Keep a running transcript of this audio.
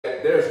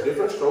that there's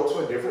different strokes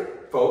for different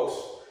folks,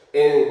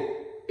 and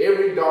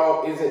every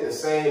dog isn't the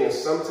same, and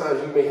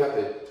sometimes you may have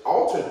to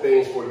alter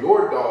things for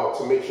your dog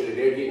to make sure that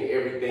they're getting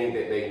everything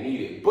that they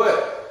needed.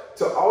 But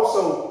to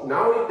also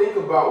not only think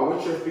about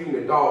what you're feeding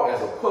the dog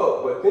as a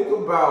pup, but think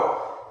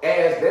about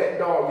as that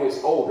dog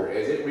gets older,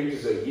 as it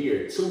reaches a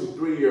year,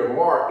 2-3 year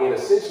mark, and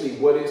essentially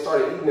what it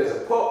started eating as a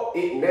pup,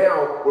 it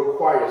now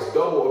requires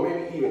double or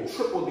maybe even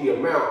triple the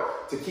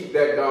amount to keep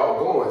that dog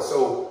going.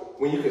 So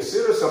when you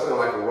consider something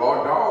like a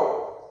raw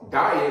dog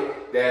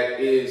diet that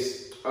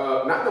is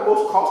not the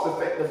most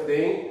cost-effective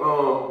thing,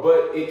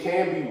 but it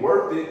can be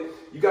worth it.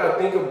 You got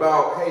to think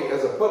about, hey,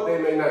 as a pup, they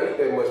may not eat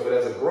that much, but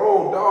as a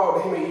grown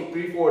dog, they may eat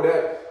 3-4 of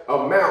that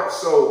amount.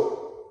 So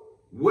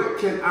what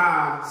can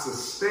I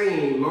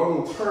sustain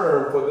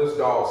long-term for this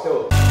dog's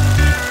health?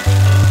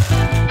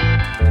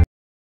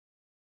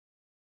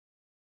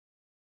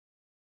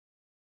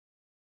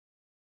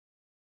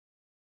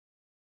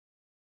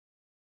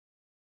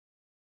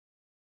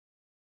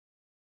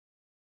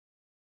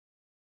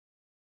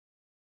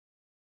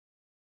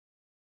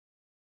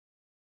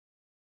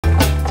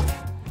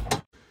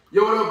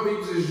 Yo, what up,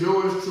 peeps? It's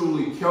yours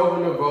truly,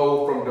 Kelvin and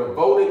Deveaux from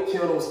Devoted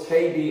Kennels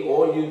KD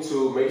on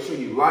YouTube. Make sure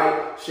you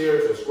like, share,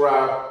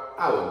 subscribe.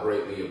 I would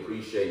greatly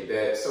appreciate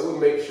that. So we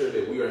make sure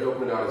that we are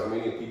helping out as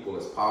many people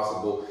as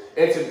possible.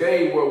 And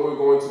today, what we're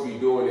going to be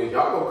doing is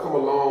y'all gonna come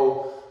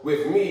along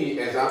with me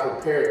as I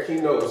prepare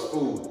Kino's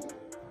food.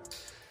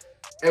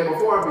 And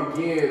before I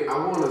begin, I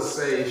want to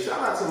say shout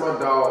out to my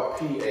dog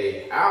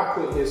PA. I'll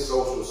put his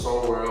social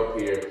somewhere up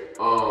here.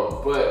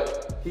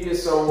 But he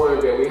is someone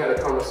that we had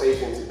a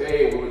conversation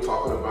today, and we were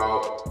talking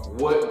about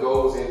what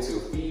goes into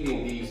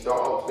feeding these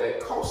dogs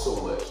that cost so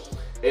much.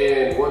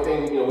 And one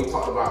thing, we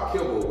talked about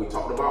Kibble, we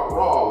talked about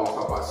raw, we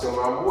talked about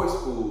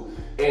semi-moist food.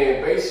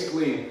 And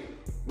basically,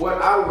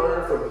 what I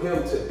learned from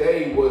him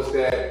today was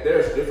that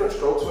there's different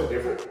strokes for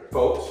different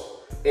folks,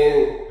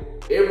 and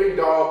every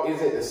dog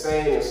isn't the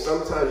same, and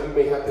sometimes you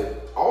may have to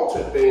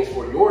alter things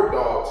for your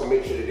dog to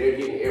make sure that they're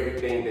getting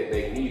everything that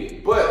they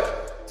needed.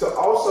 But to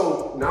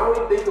also not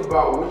only think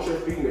about what you're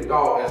feeding the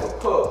dog as a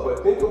pup,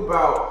 but think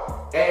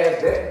about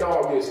as that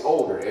dog gets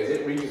older, as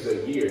it reaches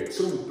a year,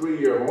 2-3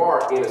 year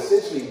mark, and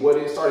essentially what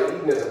it started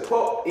eating as a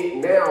pup, it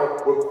now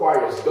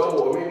requires double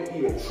or maybe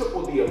even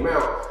triple the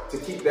amount to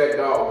keep that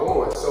dog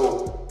going.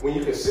 So when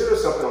you consider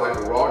something like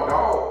a raw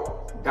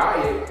dog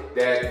diet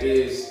that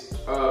is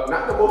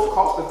not the most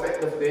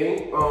cost-effective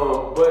thing,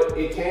 but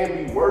it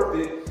can be worth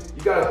it.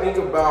 You got to think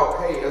about,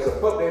 hey, as a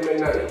pup, they may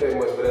not eat that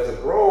much, but as a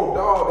grown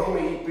dog,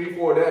 they may eat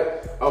 3-4 of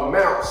that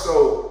amount.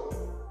 So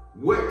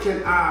what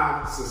can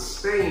I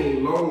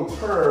sustain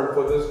long-term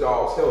for this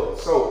dog's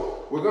health?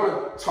 So we're going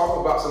to talk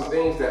about some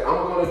things that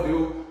I'm going to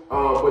do,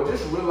 but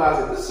just realize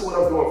that this is what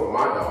I'm doing for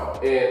my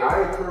dog. And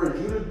I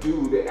encourage you to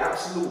do the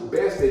absolute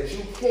best that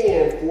you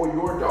can for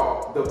your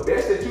dog. The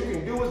best that you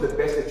can do is the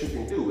best that you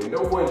can do, and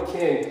no one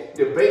can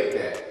debate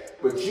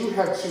that. But you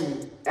have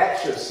to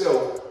ask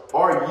yourself,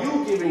 are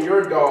you giving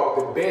your dog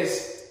the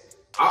best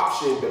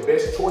option, the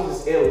best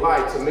choices in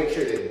life to make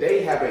sure that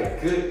they have a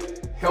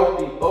good,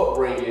 healthy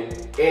upbringing?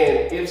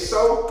 And if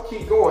so,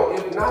 keep going.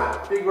 If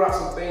not, figure out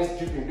some things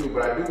that you can do.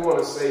 But I do want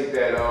to say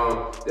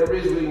that there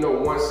is really no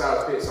one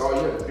size fits all.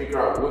 You have to figure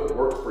out what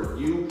works for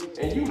you,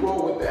 and you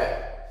roll with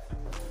that.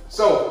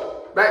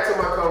 So back to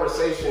my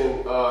conversation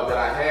that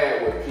I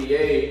had with PA,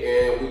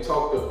 and we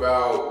talked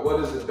about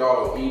what is the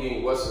dog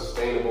eating, what's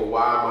sustainable,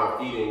 why am I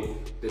feeding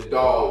the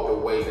dog the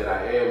way that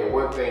I am. And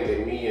one thing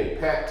that me and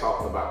Pat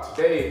talked about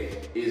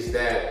today is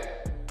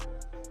that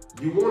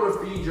you want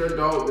to feed your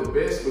dog the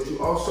best, but you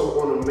also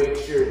want to make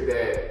sure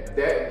that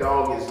that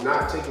dog is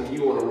not taking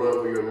you on a run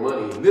for your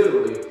money,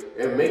 literally,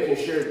 and making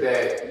sure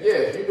that,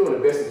 yes, you're doing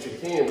the best that you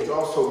can, but you're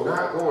also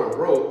not going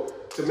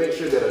broke to make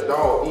sure that a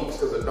dog eats,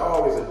 because a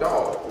dog is a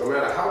dog. No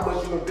matter how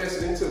much you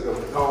invested into them,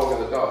 a dog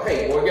is a dog.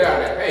 Hey, boy, get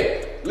out of there.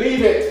 Hey,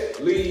 leave it,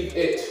 leave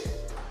it.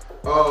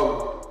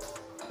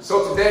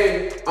 So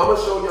today, I'm gonna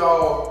show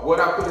y'all what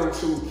I put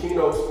into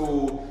Kino's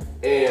food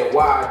and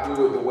why I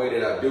do it the way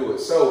that I do it.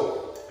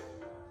 So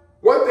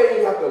one thing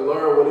you have to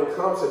learn when it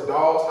comes to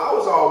dogs, I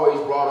was always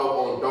brought up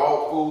on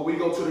dog food. We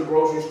go to the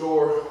grocery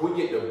store, we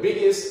get the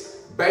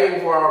biggest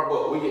bang for our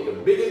buck. We get the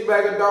biggest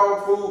bag of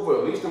dog food for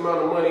the least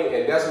amount of money,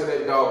 and that's what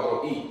that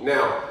dog gonna eat.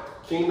 Now,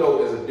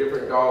 Kino is a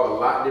different dog, a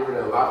lot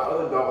different than a lot of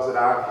other dogs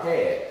that I've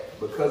had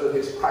because of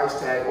his price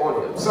tag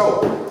on him.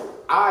 So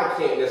I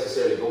can't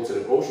necessarily go to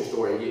the grocery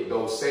store and get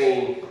those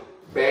same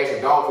bags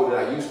of dog food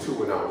that I used to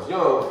when I was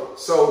young.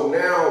 So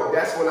now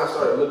that's when I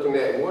started looking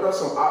at what are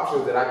some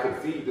options that I can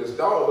feed this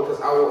dog,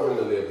 because I want him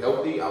to live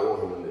healthy, I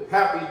want him to live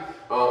happy,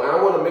 and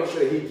I want to make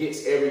sure that he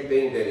gets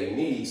everything that he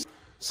needs.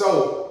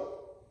 So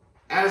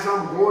as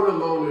I'm going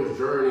along this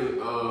journey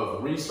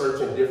of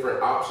researching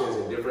different options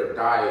and different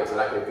diets that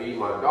I can feed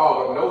my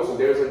dog, I'm noticing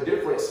there's a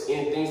difference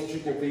in things that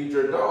you can feed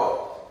your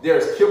dog.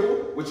 There's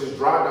Kibble, which is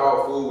dry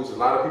dog food, which a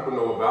lot of people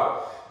know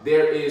about.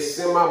 There is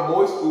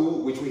semi-moist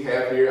food, which we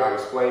have here. I'll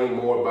explain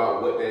more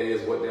about what that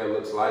is, what that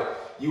looks like.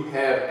 You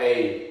have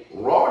a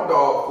raw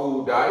dog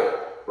food diet,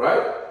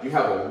 right? You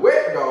have a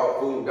wet dog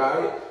food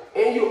diet,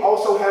 And you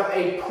also have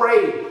a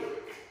prey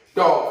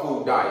dog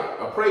food diet.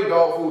 A prey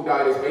dog food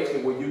diet is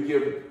basically where you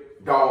give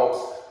dogs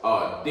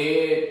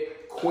dead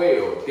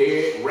quail,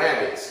 dead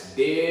rabbits,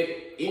 dead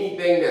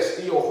anything that's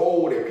still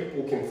whole that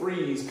people can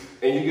freeze,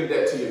 and you give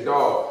that to your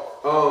dog.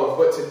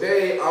 But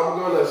today I'm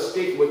gonna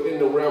stick within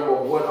the realm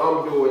of what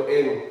I'm doing,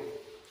 and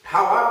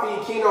how I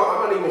feed Keno,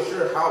 I'm not even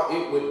sure how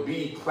it would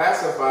be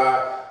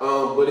classified,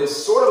 but it's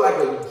sort of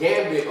like a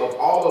gambit of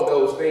all of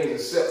those things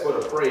except for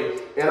the prey.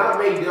 And I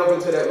may delve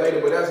into that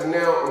later, but as of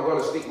now, I'm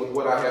gonna stick with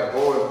what I have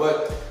going.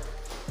 But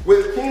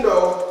with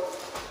Keno,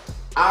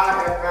 I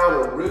have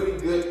found a really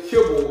good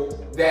kibble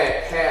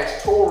that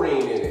has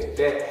taurine in it,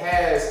 that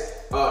has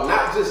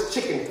not just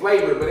chicken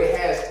flavor, but it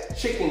has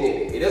chicken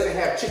in it. It doesn't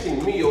have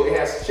chicken meal, it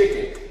has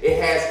chicken.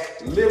 It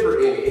has liver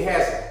in it, it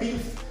has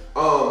beef,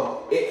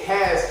 it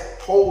has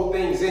whole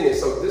things in it.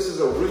 So this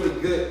is a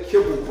really good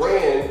kibble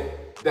brand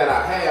that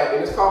I have,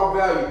 and it's called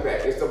Value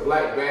Pack. It's the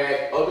black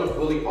bag. Other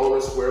bully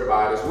owners swear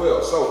by it as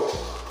well. So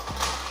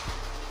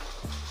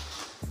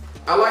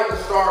I like to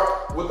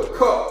start with a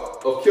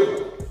cup of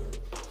kibble.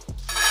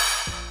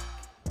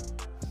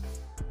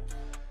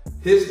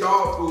 His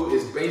dog food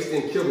is based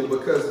in kibble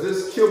because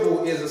this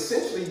kibble is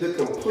essentially the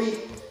complete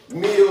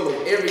meal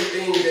of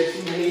everything that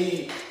you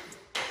need.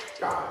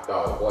 God,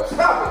 dog, boy,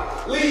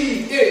 stop it.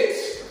 Leave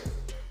it.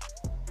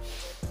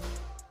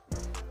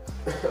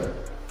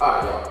 All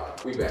right, y'all,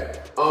 we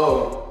back.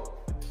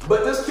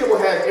 But this kibble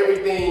has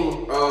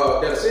everything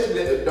that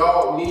essentially that the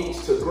dog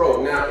needs to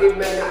grow. Now, it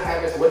may not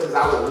have as much as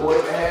I would want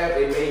it to have.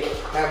 It may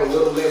have a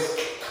little less.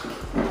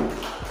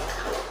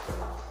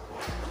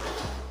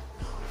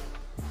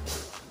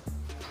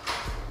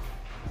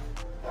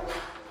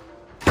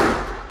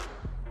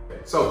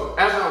 So,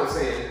 as I was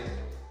saying,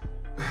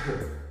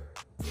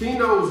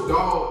 Keno's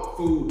dog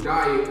food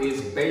diet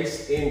is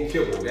based in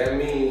kibble. That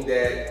means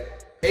that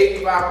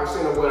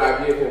 85% of what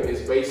I give him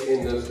is based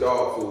in this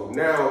dog food.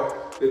 Now,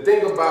 the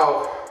thing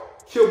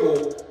about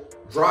kibble,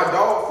 dry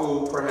dog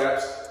food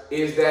perhaps,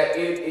 is that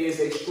it is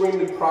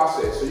extremely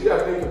processed. So you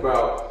gotta think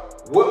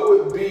about what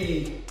would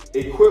be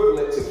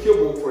equivalent to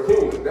kibble for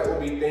humans. That would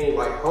be things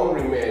like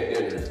Hungry Man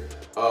dinners.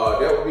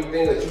 That would be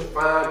things that you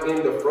find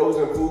in the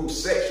frozen food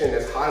section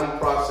that's highly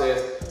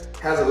processed,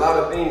 has a lot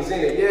of things in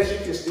it. Yes, you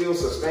can still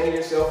sustain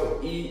yourself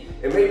and eat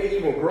and maybe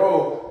even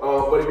grow,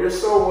 but if you're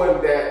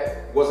someone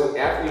that was an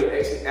athlete or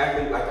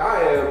ex-athlete like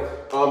I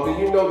am, then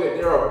you know that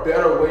there are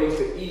better ways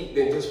to eat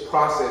than just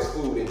processed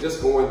food and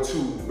just going to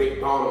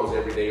McDonald's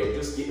every day or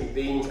just getting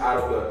things out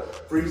of the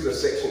freezer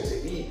section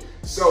to eat.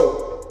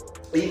 So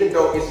even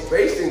though it's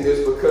based in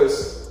this,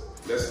 because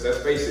let's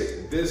face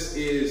it, this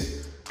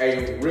is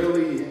a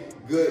really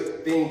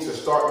good thing to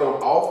start them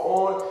off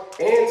on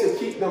and to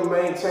keep them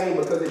maintained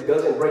because it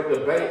doesn't break the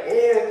bank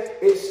and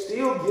it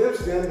still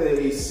gives them the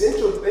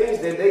essential things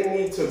that they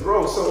need to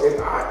grow. So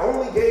if I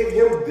only gave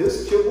him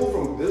this kibble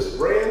from this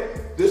brand,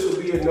 this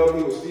would be enough.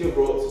 He would still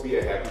grow up to be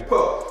a happy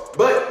pup.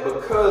 But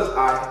because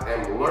I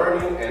am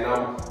learning and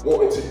I'm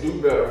wanting to do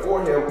better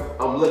for him,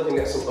 I'm looking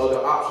at some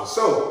other options.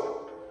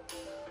 So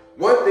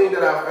one thing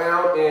that I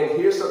found, and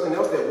here's something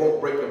else that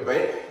won't break the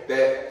bank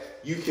that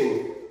you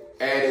can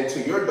add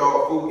into your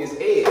dog food, is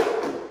egg.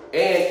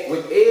 And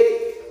with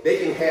egg, they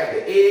can have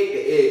the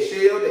egg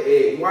shell, the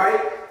egg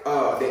white,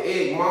 the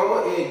egg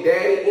mama, egg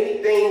daddy,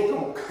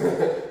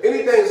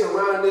 anything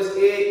surrounding this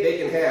egg, they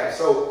can have.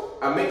 So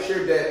I make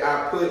sure that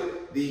I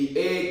put the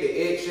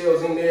egg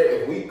shells in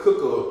there. If we cook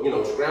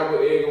a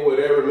scrambled egg or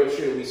whatever, make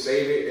sure that we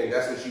save it, and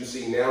that's what you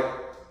see now.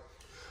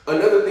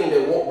 Another thing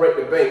that won't break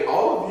the bank,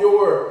 all of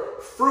your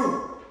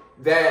fruit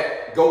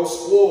that go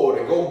spoiled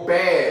and go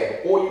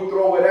bad before you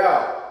throw it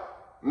out,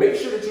 make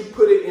sure that you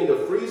put it in the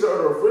freezer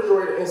or the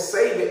refrigerator and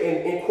save it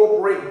and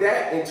incorporate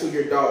that into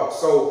your dog.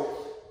 So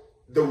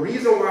the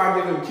reason why I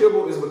give him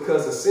kibble is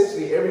because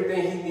essentially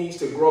everything he needs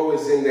to grow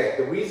is in that.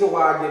 The reason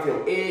why I give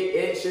him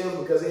egg shells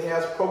because it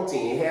has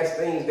protein. It has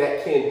things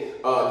that can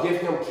give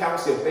him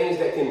calcium, things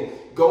that can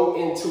go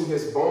into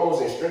his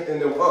bones and strengthen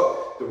them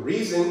up. The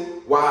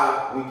reason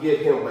why we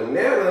give him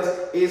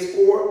bananas is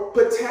for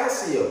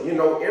potassium.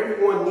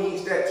 Everyone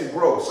needs that to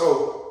grow.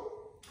 So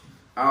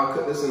I'll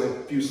cut this in a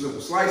few simple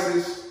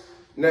slices.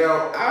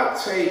 Now, I'll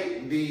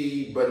take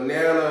the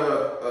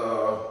banana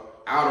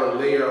outer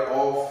layer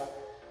off.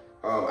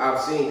 I've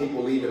seen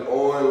people leave it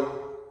on.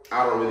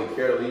 I don't really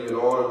care to leave it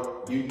on.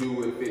 You do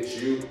what fits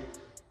you.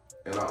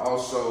 And I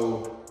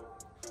also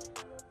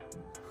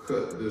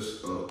cut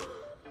this up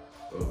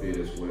a bit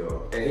as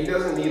well. And he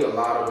doesn't need a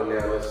lot of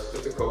bananas,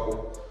 just a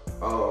couple.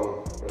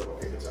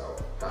 Paper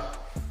towel.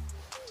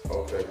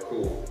 Okay,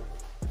 cool.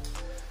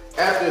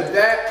 After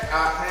that,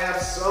 I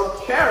have some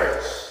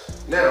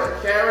carrots. Now,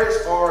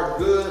 carrots are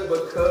good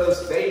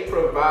because they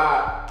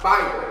provide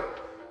fiber.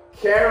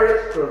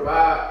 Carrots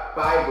provide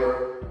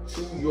fiber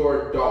to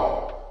your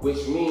dog,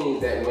 which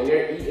means that when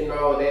you're eating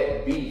all of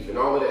that beef and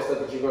all of that stuff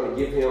that you're going to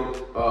give him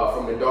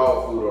from the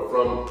dog food or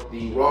from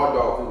the raw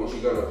dog food that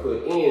you're going to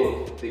put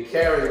in, the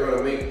carrots are going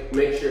to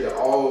make sure that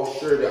all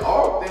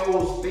of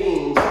those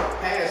things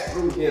pass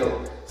through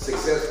him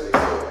successfully.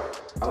 So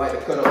I like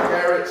to cut up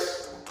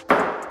carrots.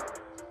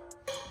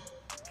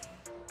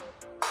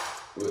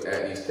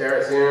 add these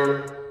carrots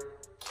in.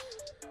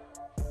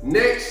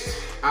 Next,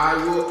 I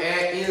will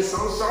add in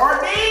some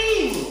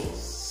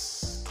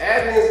sardines.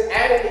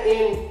 Adding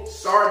in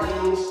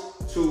sardines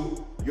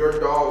to your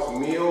dog's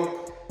meal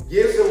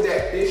gives them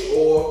that fish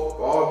oil.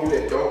 For all of you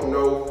that don't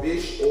know,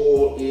 fish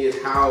oil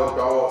is how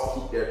dogs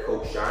keep their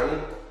coat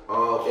shiny.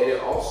 And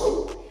it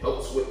also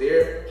helps with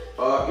their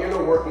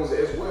inner workings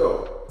as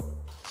well.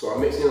 So I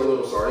mix in a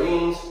little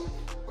sardines,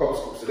 a couple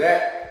scoops of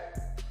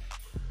that.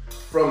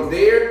 From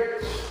there,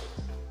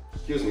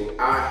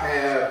 I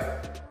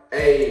have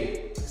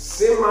a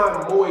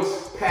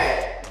semi-moist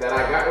pack that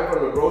I got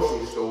from the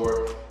grocery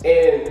store.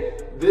 And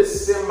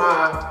this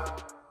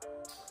semi-moist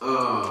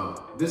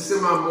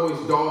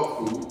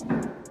dog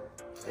food,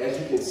 as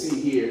you can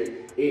see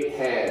here, it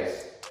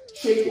has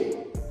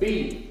chicken,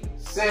 beef,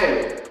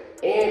 salmon,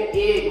 and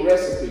egg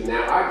recipe.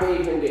 Now, I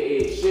gave him the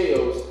egg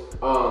shells.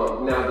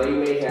 Now, they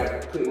may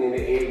have put in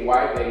the egg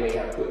white, they may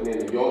have put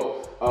in the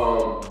yolk,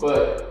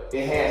 but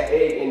it has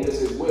egg in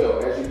this as well.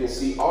 As you can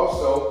see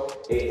also,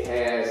 it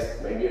has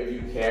maybe a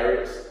few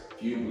carrots, a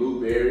few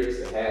blueberries,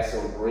 it has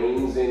some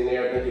greens in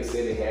there. I think it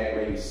said it had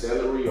maybe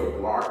celery or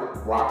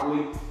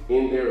broccoli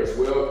in there as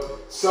well.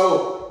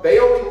 So they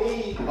only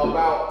need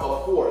about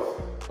a fourth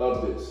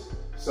of this.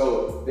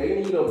 So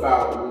they need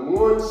about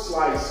one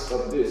slice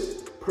of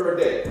this per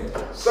day.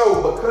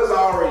 So because I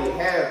already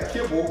have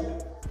kibble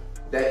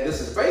that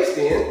this is based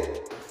in,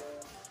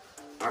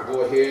 I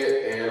go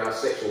ahead and I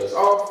section this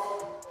off.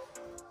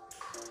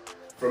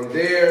 From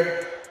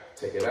there,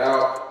 take it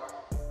out.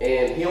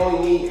 And he only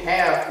needs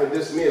half for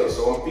this meal.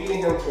 So I'm feeding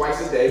him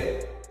twice a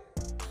day.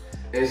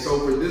 And so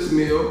for this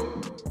meal,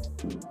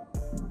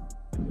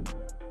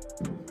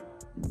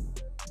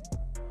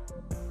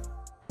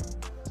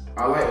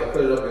 I like to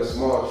cut it up in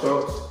small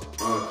chunks.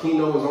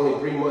 Keno is only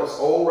 3 months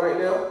old right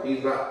now.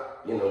 He's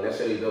not,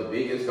 necessarily the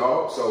biggest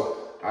dog. So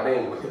I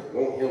didn't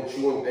want him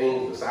chewing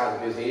things the size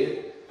of his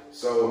head.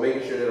 So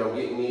making sure that I'm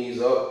getting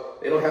these up.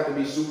 They don't have to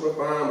be super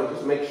fine, but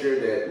just make sure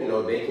that,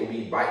 they can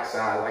be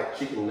bite-sized like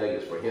chicken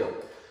nuggets for him.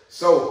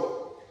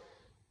 So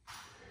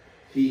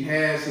he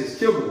has his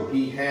kibble.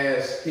 He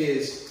has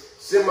his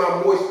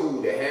semi-moist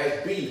food that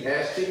has beef,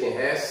 has chicken,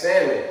 has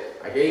salmon.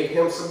 I gave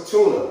him some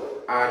tuna.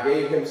 I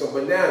gave him some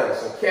bananas,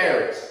 some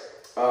carrots,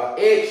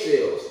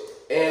 eggshells.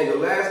 And the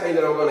last thing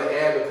that I'm gonna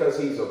add, because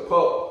he's a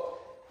pup,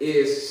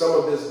 is some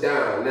of this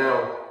dine.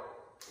 Now,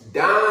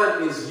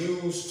 dine is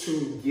used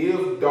to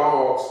give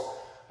dogs,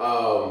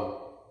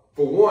 for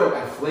one,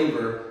 a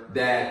flavor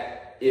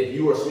that if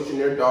you are switching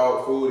their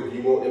dog food, if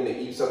you want them to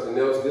eat something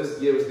else, this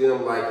gives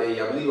them like I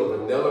believe a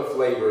vanilla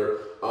flavor.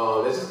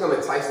 That's just gonna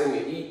entice them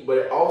to eat, but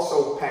it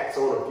also packs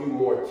on a few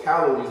more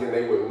calories than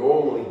they would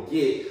normally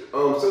get,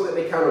 so that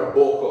they kind of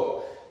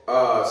bulk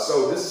up.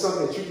 So this is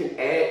something that you can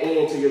add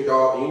into your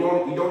dog. You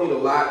don't need a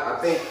lot. I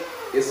think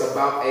it's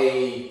about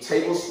a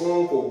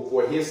tablespoon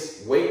for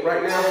his weight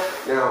right now.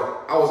 Now,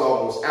 I was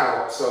almost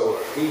out, so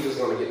he's just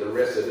gonna get the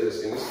rest of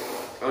this. And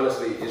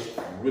honestly, it's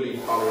really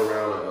probably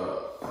around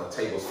a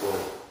tablespoon.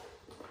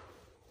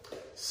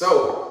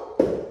 So,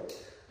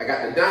 I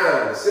got the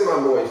dime, the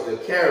semi-moist, the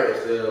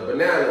carrots, the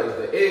bananas,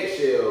 the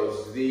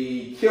eggshells,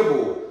 the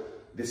kibble,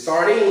 the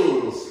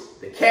sardines,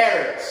 the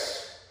carrots.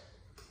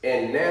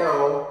 And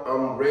now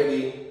I'm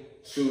ready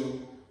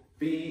to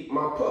feed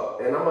my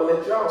pup. And I'm gonna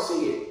let y'all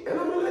see it.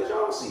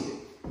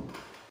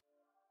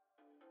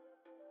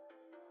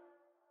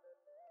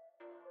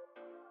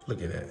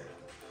 Look at that.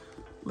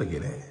 Look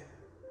at that.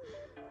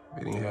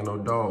 If it didn't have no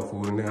dog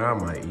food in there, I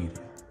might eat it.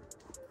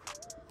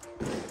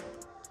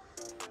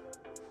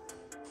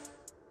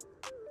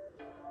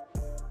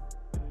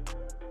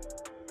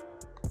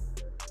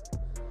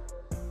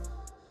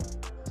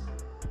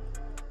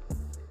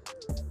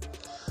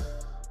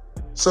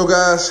 So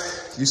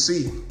guys, you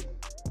see,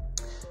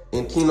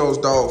 in Keno's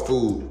dog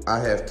food, I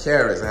have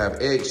carrots, I have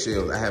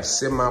eggshells, I have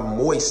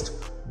semi-moist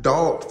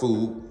dog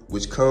food,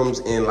 which comes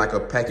in like a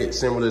packet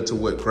similar to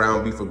what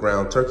ground beef or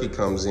ground turkey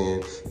comes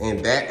in.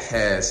 And that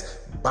has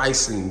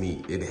bison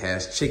meat, it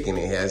has chicken,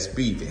 it has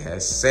beef, it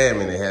has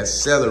salmon, it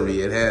has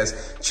celery, it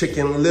has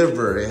chicken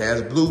liver, it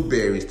has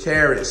blueberries,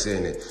 carrots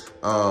in it.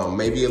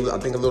 Maybe I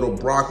think a little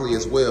broccoli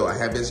as well. I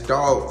have his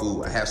dog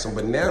food. I have some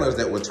bananas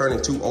that were turning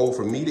too old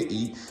for me to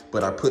eat,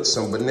 but I put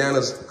some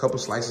bananas, a couple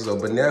slices of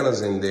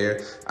bananas in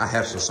there. I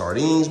have some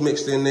sardines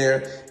mixed in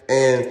there.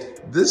 And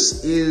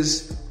this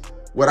is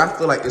what I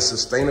feel like is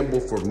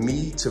sustainable for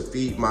me to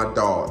feed my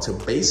dog, to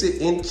base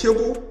it in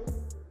kibble,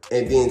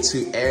 and then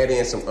to add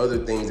in some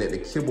other things that the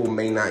kibble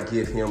may not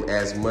give him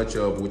as much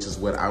of, which is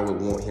what I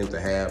would want him to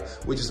have,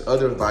 which is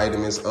other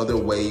vitamins, other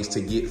ways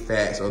to get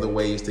fats, other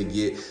ways to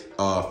get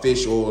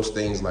fish oils,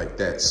 things like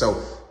that.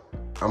 So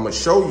I'm gonna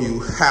show you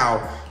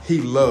how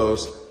he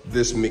loves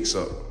this mix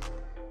up.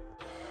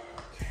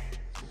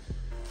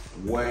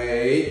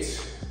 Wait.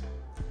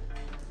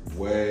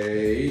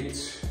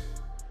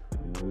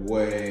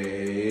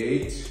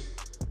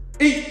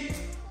 Eat.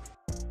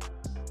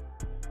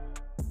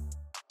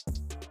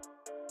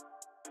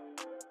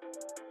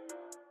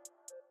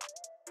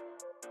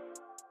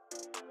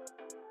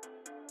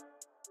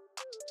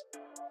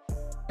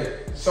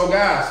 So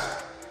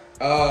guys,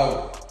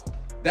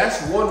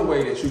 that's one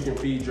way that you can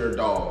feed your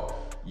dog.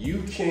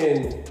 You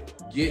can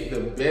get the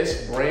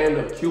best brand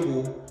of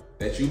kibble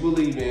that you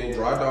believe in,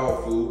 dry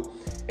dog food,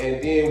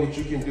 and then what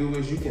you can do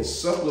is you can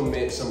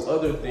supplement some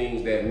other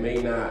things that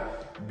may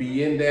not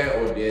be in that,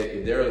 or that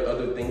if there are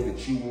other things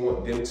that you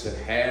want them to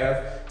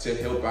have to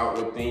help out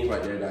with things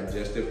like their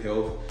digestive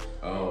health,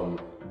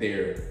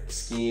 their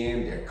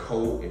skin, their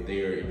coat, if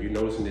you're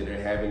noticing that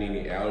they're having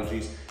any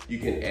allergies, you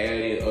can add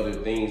in other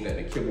things that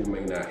the kibble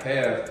may not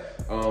have,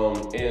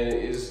 and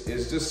it's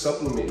just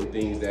supplementing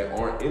things that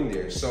aren't in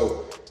there.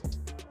 So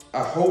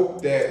I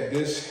hope that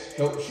this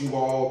helps you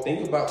all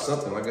think about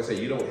something. Like I said,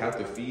 you don't have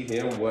to feed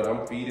him what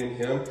I'm feeding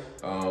him.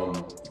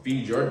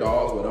 Feed your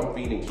dogs what I'm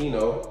feeding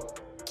Keno.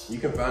 You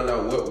can find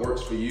out what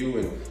works for you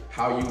and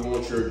how you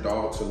want your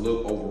dog to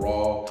look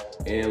overall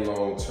and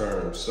long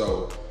term.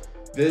 So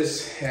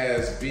this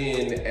has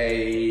been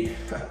a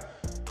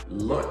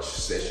lunch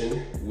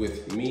session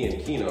with me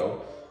and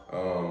Keno.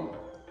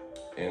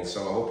 And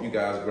so I hope you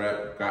guys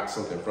got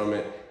something from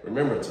it.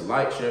 Remember to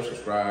like, share,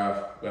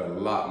 subscribe. We have a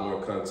lot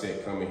more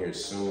content coming here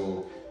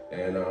soon.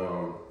 And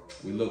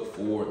we look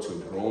forward to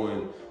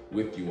growing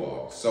with you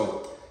all.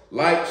 So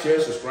like, share,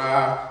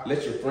 subscribe.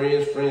 Let your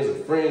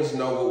friends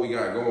know what we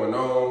got going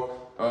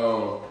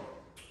on.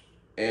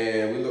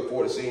 And we look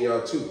forward to seeing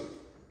y'all too.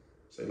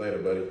 Say later,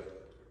 buddy.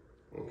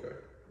 Okay.